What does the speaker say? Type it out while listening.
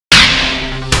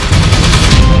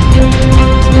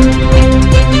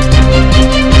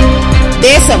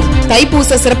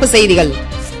தைப்பூச சிறப்பு செய்திகள்.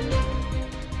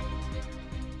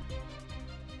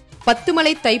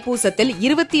 பத்துமலை தைப்பூசத்தில்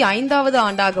 25வது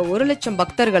ஆண்டாக 1 லட்சம்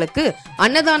பக்தர்களுக்கு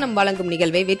அன்னதானம் வழங்கும்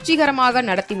நிகழ்வை வெற்றிகரமாக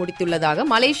நடத்தி முடித்துள்ளதாக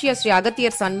மலேசியா ஸ்ரீ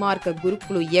அகத்தியர் சன்மார்க்க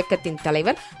குருக்குழு இயக்கத்தின்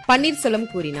தலைவர்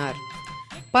பன்னீர்செல்வம் கூறினார்.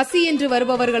 பசி என்று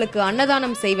வருபவர்களுக்கு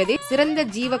அன்னதானம் செய்வதே சிறந்த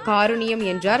ஜீவ காருண்யம்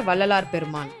என்றார் வள்ளலார்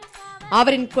பெருமான்.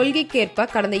 அவரின் கொள்கைக்கேற்ப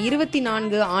கடந்த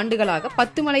 24 ஆண்டுகளாக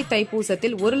பத்துமலை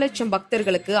தைப்பூசத்தில் 1 லட்சம்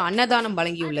பக்தர்களுக்கு அன்னதானம்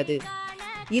வழங்கியுள்ளது.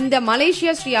 இந்த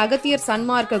மலேசியா ஸ்ரீ அகத்தியர்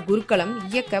சன்மார்க்க குருக்களம்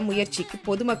இயக்க முயற்சிக்கு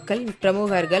பொதுமக்கள்,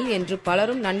 பிரமுகர்கள் என்று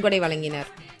பலரும் நன்கொடை வழங்கினர்.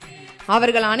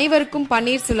 அவர்கள் அனைவருக்கும்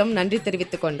பன்னீர்செல்வம் நன்றி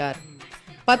தெரிவித்துக் கொண்டார்.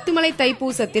 பத்துமலை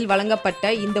தைப்பூசத்தில்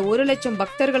வழங்கப்பட்ட இந்த 1 லட்சம்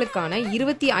பக்தர்களுக்கான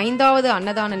 25வது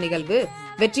அன்னதான நிகழ்வு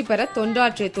வெற்றி பெற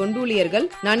தொண்டாற்றிய தொண்டூழியர்கள்,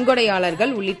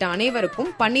 நன்கொடையாளர்கள் உள்ளிட்ட அனைவருக்கும்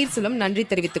பன்னீர்செல்வம் நன்றி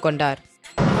தெரிவித்துக் கொண்டார்.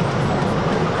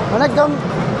 வணக்கம்.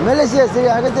 மலேசியா ஸ்ரீ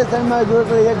அகத்தியர் சன்மார்க்க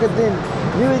குருக்குழு இயக்கத்தின்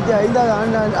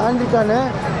 25வது ஆண்டிற்கான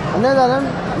அன்னதானம்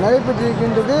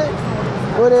நடைபெற்றிருக்கின்றது.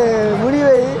 ஒரு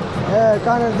முடிவை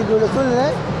காணறதுக்கு உள்ள சூழ்நிலை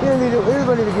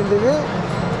ஈடுபட்டிருக்கின்றது.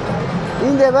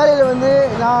 இந்த வேலையில்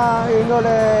நான் எங்களோட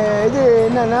இது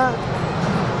என்னென்னா,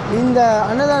 இந்த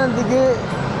அன்னதானத்துக்கு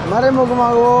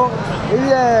மறைமுகமாகவோ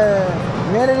இல்லை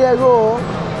நேரடியாகவோ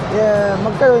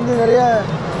மக்கள் நிறைய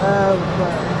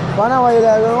பண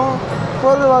வாயிலாகவும்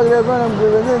பொருள் வாயிலாகவும் நமக்கு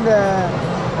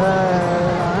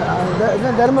இந்த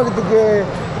தர்மத்துக்கு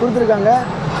கொடுத்துருக்காங்க.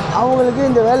 அவங்களுக்கு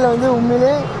இந்த வேலையில்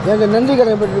உண்மையிலே எங்கள் நன்றி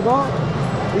கடமைப்பட்டிருக்கோம்.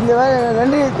 இந்த வேலை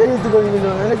நன்றி தெரிவித்துக்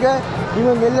கொள்கின்றோம். எனக்கு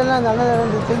இவங்க இல்லைன்னா அந்த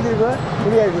அன்னதானத்தை செஞ்சிருக்க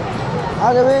முடியாது.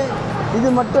 ஆகவே இது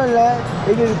மட்டும் இல்லை,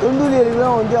 எங்களுக்கு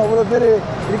தொண்டூழியர்களும் அவ்வளோ பேர்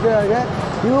இருக்கிறாங்க.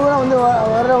 இவங்களும்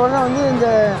வர்ற உடனே இந்த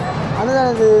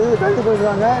அன்னதானத்தை கலந்து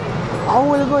கொள்கிறாங்க.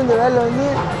 அவங்களுக்கும் இந்த வேலை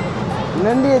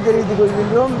நன்றியை தெரிவித்துக்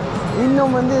கொள்கின்றோம்.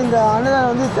 இன்னும் இந்த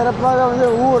அன்னதானம் சிறப்பாக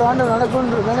ஒவ்வொரு ஆண்டும்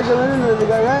நடக்க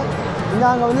வேண்டும்ன்றதுக்காக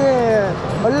நாங்கள்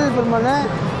வள்ளல் பெருமானை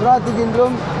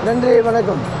பிரார்த்திக்கின்றோம். நன்றி,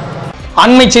 வணக்கம்.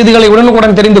 அண்மை செய்திகளை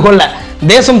உடனுக்குடன் தெரிந்து கொள்ள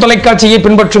தேசம் தொலைக்காட்சியை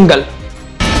பின்பற்றுங்கள்.